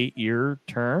that 8-year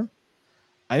term,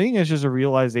 I think it's just a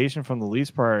realization from the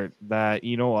Leafs part that,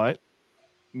 you know what,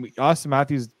 Austin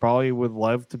Matthews probably would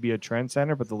love to be a trend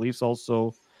center, but the Leafs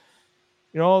also,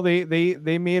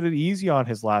 they made it easy on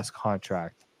his last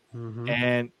contract. Mm-hmm.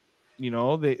 And,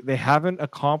 they haven't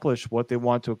accomplished what they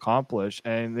want to accomplish.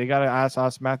 And they got to ask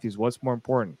Austin Matthews, what's more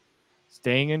important,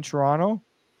 staying in Toronto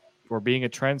or being a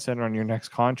trend center on your next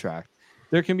contract?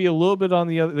 There can be a little bit on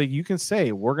the other. Like you can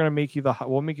say, we'll make you the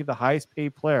highest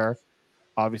paid player,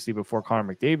 obviously before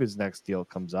Connor McDavid's next deal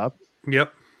comes up.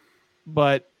 Yep.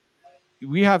 But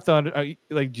we have to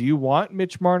do you want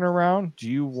Mitch Martin around? Do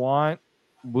you want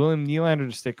William Nylander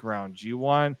to stick around? Do you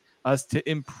want us to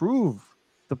improve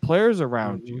the players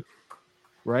around you?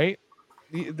 Right?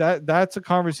 That's a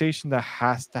conversation that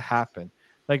has to happen.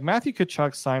 Like Matthew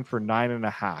Tkachuk signed for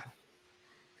 $9.5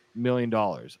 million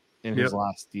in his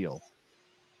last deal.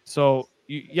 So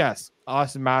yes,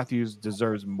 Austin Matthews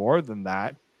deserves more than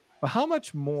that. But how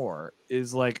much more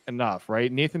is enough,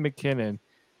 right? Nathan McKinnon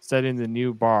setting the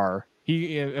new bar.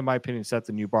 He, in my opinion, set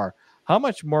the new bar. How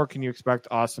much more can you expect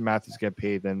Austin Matthews to get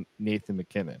paid than Nathan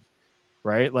McKinnon,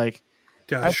 right?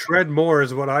 Shred more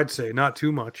is what I'd say, not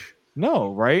too much.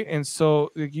 No, right? And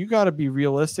so you got to be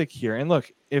realistic here. And look,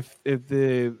 if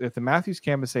the Matthews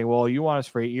camp is saying, well, you want us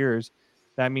for 8 years,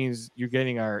 that means you're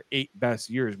getting our 8 best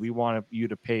years. We want you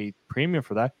to pay premium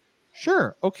for that.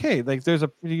 Sure. Okay.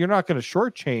 You're not going to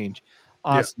shortchange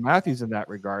Austin Matthews in that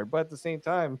regard. But at the same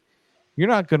time, you're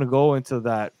not going to go into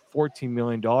that $14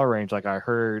 million range. Like I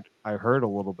heard a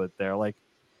little bit there.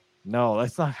 No,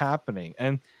 that's not happening.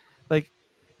 And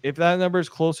if that number is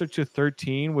closer to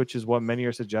 13, which is what many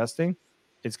are suggesting,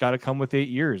 it's got to come with 8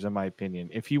 years, in my opinion.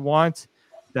 If he wants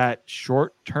that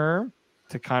short term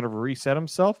to kind of reset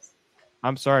himself,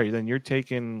 I'm sorry, then you're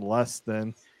taking less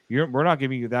than we're not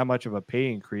giving you that much of a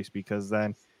pay increase, because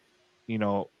then, if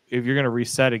you're going to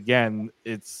reset again,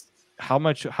 it's how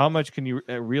much can you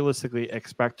realistically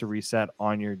expect to reset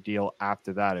on your deal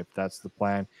after that, if that's the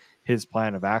plan, his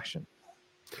plan of action.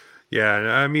 Yeah,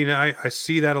 I mean, I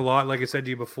see that a lot. Like I said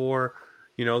to you before,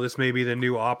 this may be the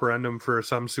new operandum for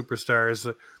some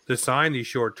superstars to sign these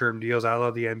short-term deals. I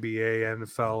love the NBA,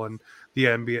 NFL, and the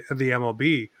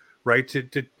MLB, right?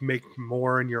 To make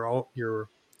more in your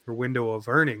window of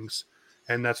earnings,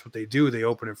 and that's what they do. They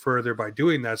open it further by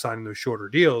doing that, signing those shorter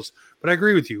deals. But I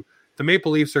agree with you. The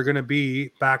Maple Leafs are going to be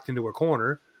backed into a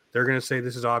corner. They're going to say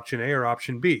this is option A or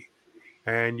option B.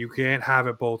 And you can't have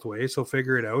it both ways, so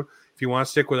figure it out. If you want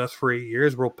to stick with us for 8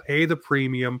 years, we'll pay the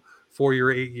premium for your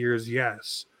 8 years,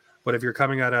 yes. But if you're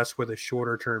coming at us with a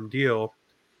shorter-term deal,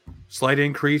 slight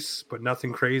increase, but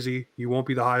nothing crazy. You won't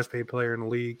be the highest-paid player in the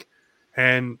league.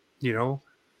 And,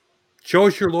 show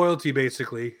us your loyalty,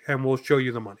 basically, and we'll show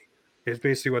you the money. Is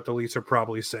basically what the Leafs are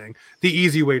probably saying. The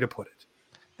easy way to put it.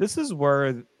 This is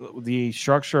where the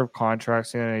structure of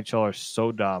contracts in the NHL are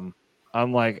so dumb.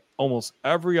 unlike almost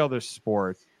every other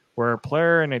sport where a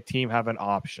player and a team have an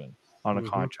option on a Mhm.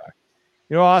 contract.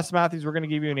 Austin Matthews, we're going to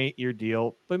give you an 8-year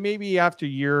deal, but maybe after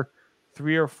year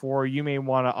 3 or 4, you may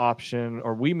want to option,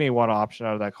 or we may want to option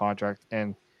out of that contract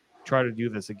and try to do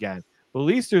this again. But at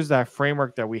least there's that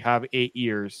framework that we have 8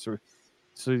 years. So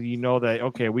that,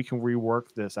 okay, we can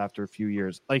rework this after a few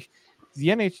years. Like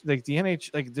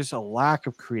there's a lack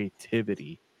of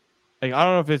creativity. Like, I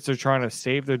don't know if it's they're trying to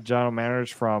save their general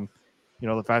managers from,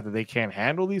 the fact that they can't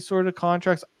handle these sort of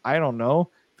contracts. I don't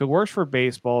know. If it works for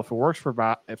baseball, if it works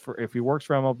if it works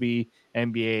for MLB,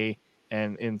 NBA,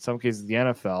 and in some cases the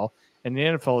NFL, and the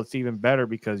NFL, it's even better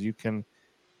because you can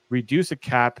reduce a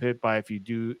cap hit by if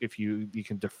you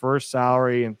can defer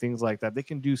salary and things like that. They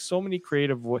can do so many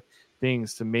creative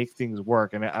things to make things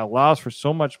work, and it allows for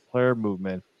so much player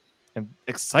movement and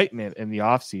excitement in the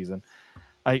offseason.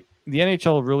 The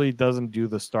NHL really doesn't do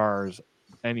the Stars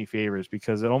any favors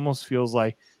because it almost feels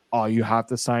like, oh, you have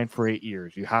to sign for 8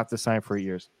 years. You have to sign for 8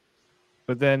 years.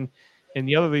 But then in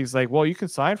the other leagues, like, well, you can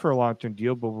sign for a long-term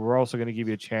deal, but we're also going to give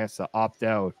you a chance to opt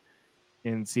out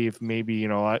and see if maybe,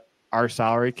 our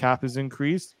salary cap is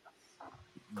increased.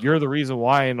 You're the reason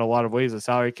why, in a lot of ways, the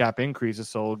salary cap increases.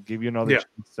 So it'll give you another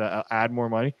chance to add more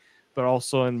money. But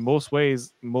also in most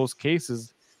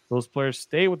cases, those players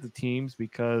stay with the teams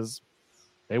because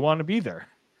they want to be there.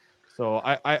 So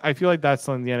I feel like that's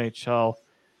something the NHL,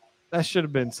 that should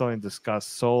have been something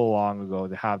discussed so long ago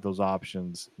to have those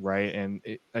options, right? And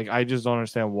I just don't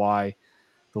understand why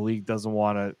the league doesn't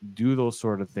want to do those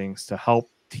sort of things to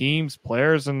help teams,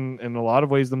 players, and in a lot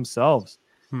of ways themselves.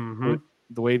 Mhm.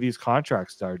 The way these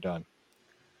contracts are done.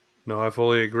 No, I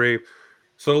fully agree.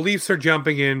 So the Leafs are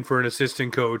jumping in for an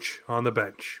assistant coach on the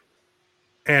bench.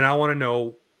 And I want to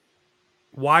know,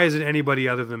 why is it anybody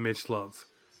other than Mitch Love?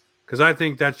 Because I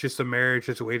think that's just a marriage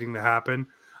that's waiting to happen.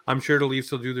 I'm sure the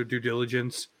Leafs will do their due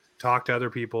diligence, talk to other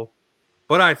people.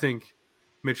 But I think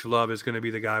Mitch Love is going to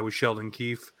be the guy with Sheldon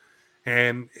Keefe.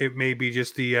 And it may be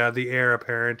just the heir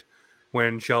apparent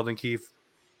when Sheldon Keefe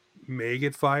may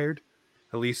get fired.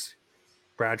 At least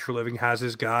Brad Treliving has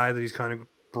his guy that he's kind of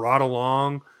brought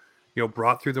along,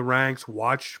 brought through the ranks,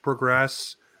 watched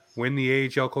progress, win the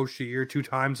AHL Coach of the Year 2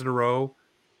 times in a row.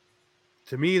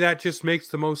 To me, that just makes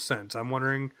the most sense. I'm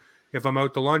wondering if I'm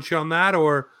out to lunch on that,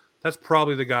 or that's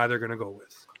probably the guy they're going to go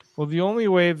with. Well, the only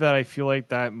way that I feel like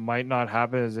that might not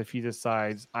happen is if he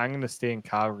decides, I'm going to stay in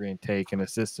Calgary and take an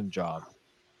assistant job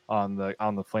on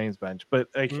the Flames bench. But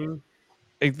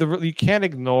you can't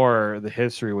ignore the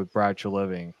history with Brad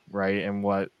Treliving, right? And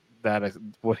what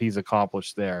he's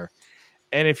accomplished there.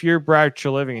 And if you're Brad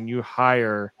Treliving and you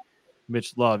hire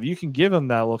Mitch Love, you can give him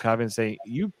that look and say,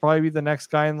 you'd probably be the next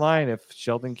guy in line if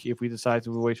we decide to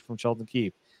move away from Sheldon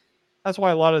Keefe. That's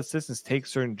why a lot of assistants take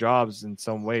certain jobs in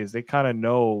some ways. They kind of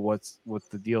know what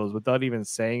the deal is without even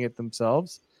saying it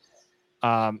themselves.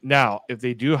 Now, if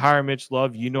they do hire Mitch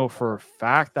Love, for a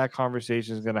fact that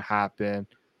conversation is going to happen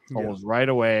almost right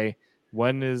away.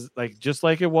 When is just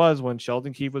like it was when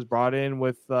Sheldon Keefe was brought in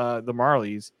with the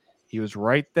Marlies, he was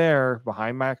right there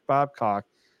behind Mac Babcock.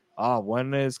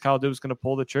 When is Kyle Dubas going to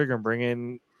pull the trigger and bring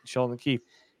in Sheldon Keefe?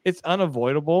 It's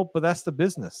unavoidable, but that's the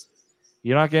business.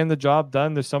 You're not getting the job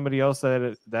done. There's somebody else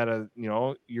that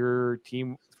your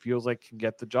team feels like can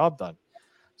get the job done.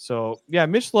 So yeah,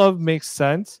 Mitch Love makes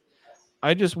sense.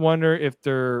 I just wonder if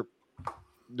they're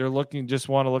want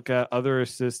to look at other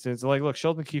assistants. Like, look,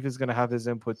 Sheldon Keefe is going to have his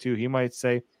input too. He might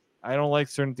say, I don't like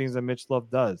certain things that Mitch Love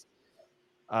does.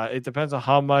 It depends on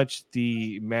how much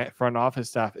the front office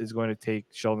staff is going to take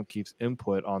Sheldon Keefe's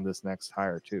input on this next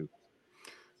hire too.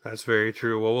 That's very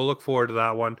true. Well, we'll look forward to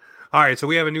that one. All right, so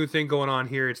we have a new thing going on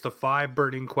here. It's the 5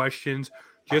 burning questions.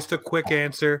 Just a quick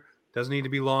answer. Doesn't need to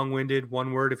be long-winded.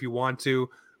 One word if you want to.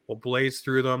 We'll blaze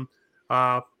through them.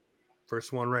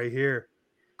 First one right here.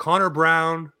 Connor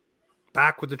Brown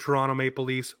back with the Toronto Maple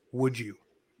Leafs. Would you?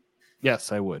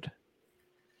 Yes, I would.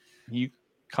 He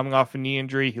coming off a knee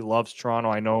injury. He loves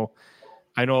Toronto. I know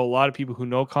a lot of people who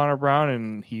know Connor Brown,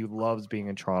 and he loves being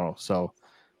in Toronto. So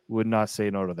would not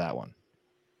say no to that one.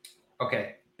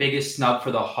 Okay. Biggest snub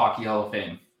for the Hockey Hall of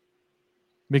Fame?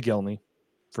 McGillney,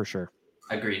 for sure.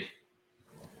 Agreed.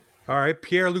 All right.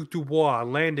 Pierre-Luc Dubois,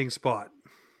 landing spot.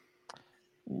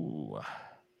 Ooh.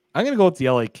 I'm going to go with the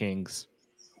LA Kings.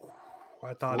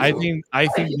 I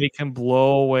think they can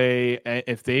blow away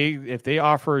if they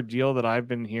offer a deal that I've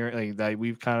been hearing, that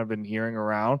we've kind of been hearing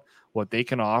around, what they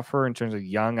can offer in terms of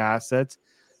young assets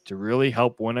to really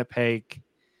help Winnipeg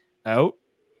out.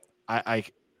 I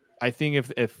think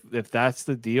if that's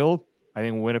the deal, I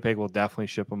think Winnipeg will definitely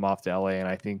ship them off to LA, and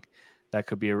I think that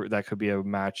could be a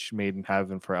match made in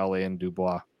heaven for LA and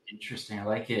Dubois. Interesting. I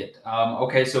like it.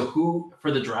 Okay, so who for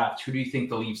the draft? Who do you think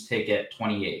the Leafs take at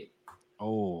 28?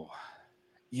 Oh,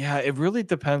 yeah. It really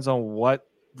depends on what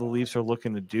the Leafs are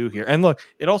looking to do here. And look,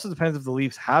 it also depends if the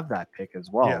Leafs have that pick as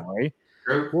well, Yeah. right?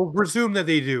 True. We'll presume that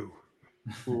they do.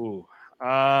 Ooh.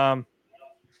 A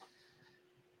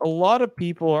lot of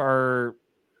people are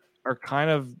kind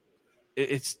of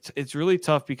it's really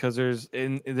tough because there's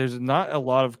not a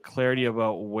lot of clarity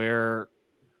about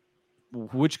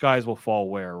which guys will fall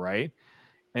where, right?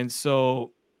 And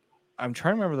so I'm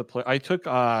trying to remember the play. I took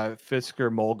Fisker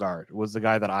Molgard was the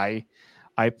guy that I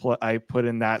put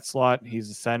in that slot. He's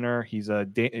a center. He's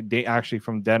actually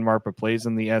from Denmark, but plays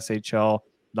in the SHL.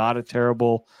 Not a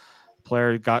terrible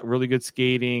player. Got really good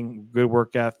skating, good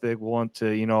work ethic. Willing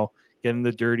to get in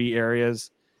the dirty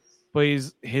areas. But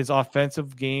his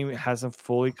offensive game hasn't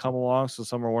fully come along. So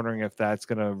some are wondering if that's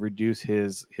going to reduce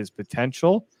his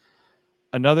potential.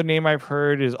 Another name I've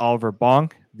heard is Oliver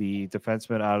Bonk, the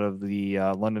defenseman out of the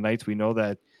London Knights. We know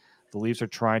that the Leafs are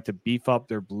trying to beef up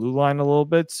their blue line a little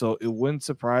bit, so it wouldn't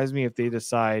surprise me if they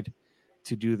decide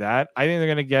to do that. I think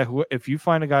they're going to get if you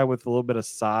find a guy with a little bit of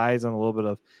size and a little bit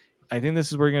of, I think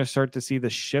this is where you're going to start to see the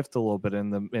shift a little bit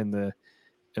in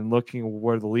looking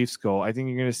where the Leafs go. I think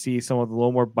you're going to see someone with a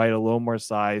little more bite, a little more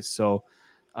size. So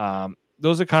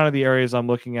those are kind of the areas I'm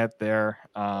looking at there.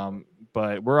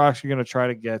 But we're actually going to try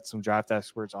to get some draft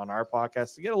experts on our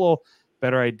podcast to get a little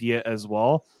better idea as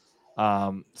well.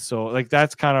 So like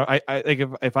that's kind of I like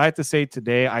if I had to say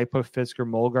today, I put Fisker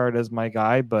Molgard as my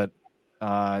guy, but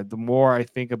the more I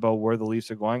think about where the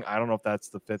Leafs are going, I don't know if that's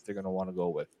the fit they're going to want to go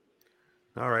with.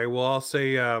 All right. Well, I'll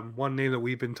say one name that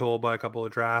we've been told by a couple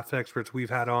of draft experts we've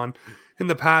had on in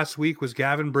the past week was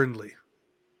Gavin Brindley.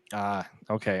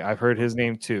 Okay, I've heard his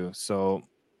name too. So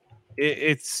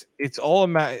it's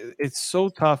so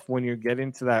tough when you get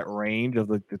into that range of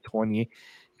like the 20,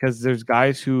 because there's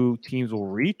guys who teams will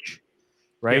reach,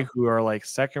 right? Yeah. Who are like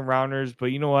second rounders, but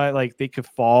you know what? Like they could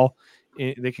fall,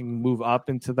 they can move up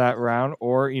into that round,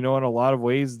 or in a lot of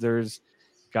ways, there's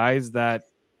guys that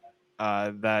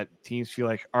that teams feel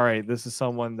like, all right, this is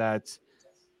someone that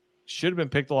should have been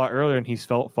picked a lot earlier, and he's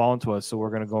fallen to us, so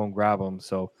we're gonna go and grab him.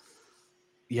 So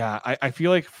yeah, I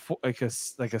feel like like a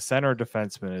center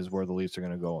defenseman is where the Leafs are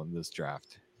going to go in this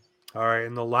draft. All right,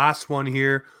 and the last one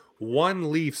here, one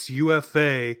Leafs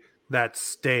UFA that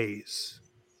stays.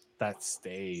 That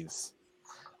stays.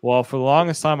 Well, for the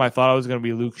longest time, I thought it was going to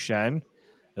be Luke Shen.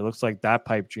 It looks like that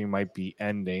pipe dream might be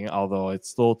ending, although it's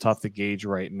still tough to gauge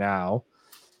right now.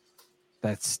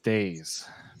 That stays.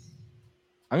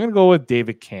 I'm going to go with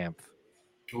David Camp.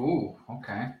 Ooh,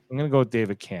 okay. I'm going to go with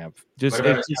David Camp.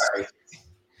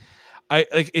 I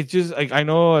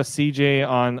know CJ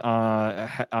on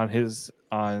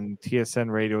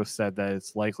TSN radio said that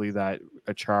it's likely that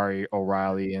Achari,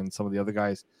 O'Reilly, and some of the other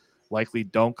guys likely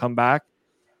don't come back.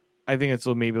 I think it's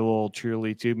maybe a little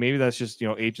truly too. Maybe that's just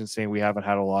agents saying we haven't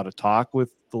had a lot of talk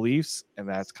with the Leafs, and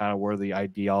that's kind of where the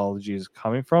ideology is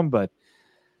coming from. But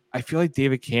I feel like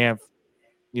David Camp,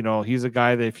 he's a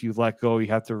guy that if you let go, you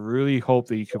have to really hope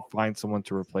that you can find someone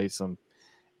to replace him.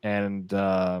 And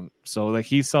so like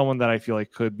he's someone that I feel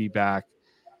like could be back.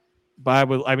 But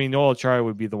Noel Achari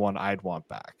would be the one I'd want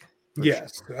back.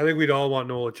 Yes, sure. I think we'd all want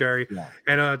Noel Achari. Yeah.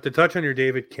 And to touch on your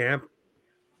David Camp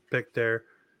pick there,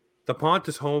 the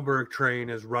Pontus Holmberg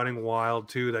train is running wild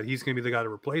too, that he's going to be the guy to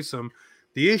replace him.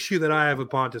 The issue that I have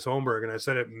with Pontus Holmberg, and I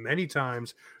said it many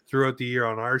times throughout the year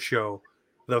on our show,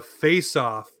 the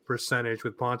face-off percentage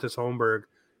with Pontus Holmberg,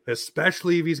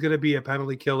 especially if he's going to be a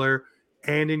penalty killer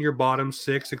and in your bottom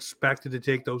six expected to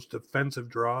take those defensive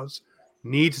draws,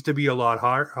 needs to be a lot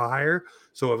higher.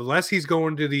 So unless he's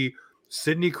going to the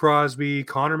Sidney Crosby,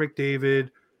 Connor McDavid,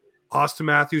 Austin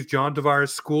Matthews, John Tavares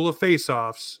school of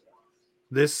face-offs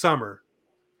this summer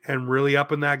and really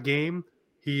up in that game,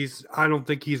 I don't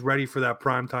think he's ready for that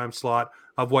primetime slot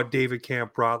of what David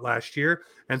Camp brought last year.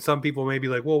 And some people may be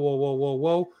like,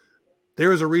 whoa.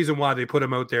 There is a reason why they put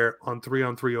him out there on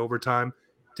 3-on-3 overtime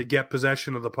to get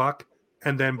possession of the puck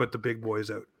and then put the big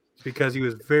boys out, because he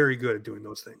was very good at doing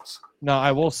those things. Now,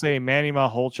 I will say Manny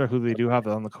Malhotra, who they do have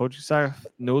on the coaching side,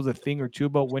 knows a thing or two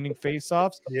about winning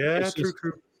faceoffs. Yeah,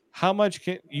 true. How much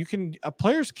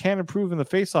players can improve in the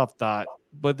faceoff dot,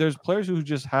 but there's players who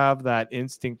just have that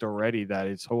instinct already that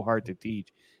it's so hard to teach.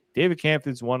 David Camp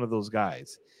is one of those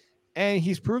guys, and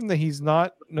he's proven that he's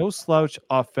no slouch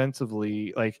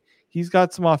offensively. Like he's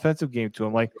got some offensive game to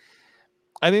him. Like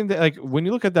I think that like when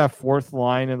you look at that fourth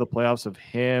line in the playoffs of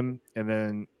him, and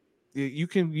then you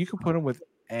can put him with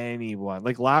anyone.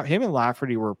 Like him and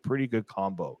Lafferty were a pretty good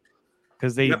combo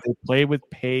because they play with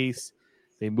pace.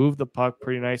 They move the puck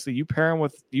pretty nicely. You pair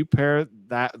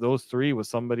those three with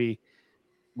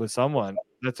someone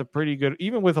that's a pretty good.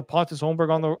 Even with a Pontus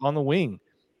Holmberg on the wing,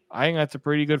 I think that's a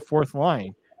pretty good fourth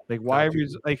line. Like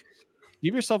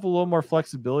give yourself a little more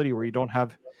flexibility where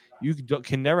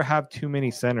can never have too many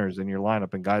centers in your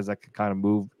lineup and guys that can kind of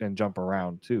move and jump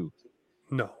around too.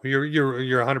 No, you're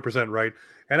 100% right.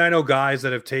 And I know guys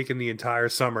that have taken the entire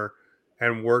summer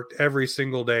and worked every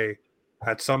single day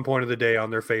at some point of the day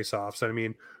on their face-offs. I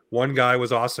mean, one guy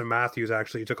was Austin Matthews,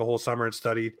 actually. He took a whole summer and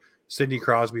studied Sidney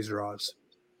Crosby's draws.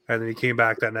 And then he came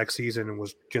back that next season and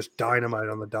was just dynamite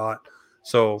on the dot.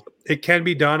 So it can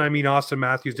be done. I mean, Austin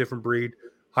Matthews, different breed,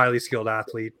 highly skilled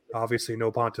athlete. Obviously,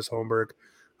 no Pontus Holmberg.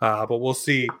 But we'll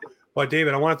see. But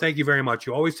David, I want to thank you very much.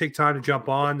 You always take time to jump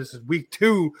on. This is week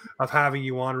 2 of having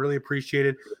you on. Really appreciate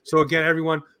it. So again,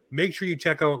 everyone, make sure you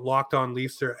check out Locked On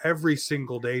Leafs. They're every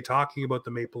single day talking about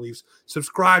the Maple Leafs.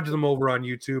 Subscribe to them over on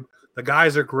YouTube. The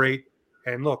guys are great.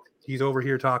 And look, he's over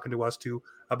here talking to us too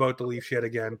about the Leafs yet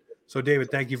again. So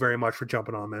David, thank you very much for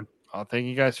jumping on, man. Thank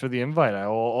you guys for the invite. I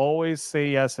will always say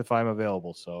yes if I'm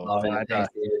available. So glad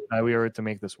we were able to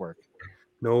make this work.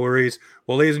 No worries.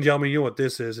 Well, ladies and gentlemen, you know what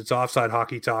this is. It's Offside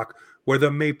Hockey Talk, where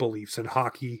the Maple Leafs and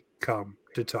hockey come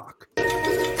to talk.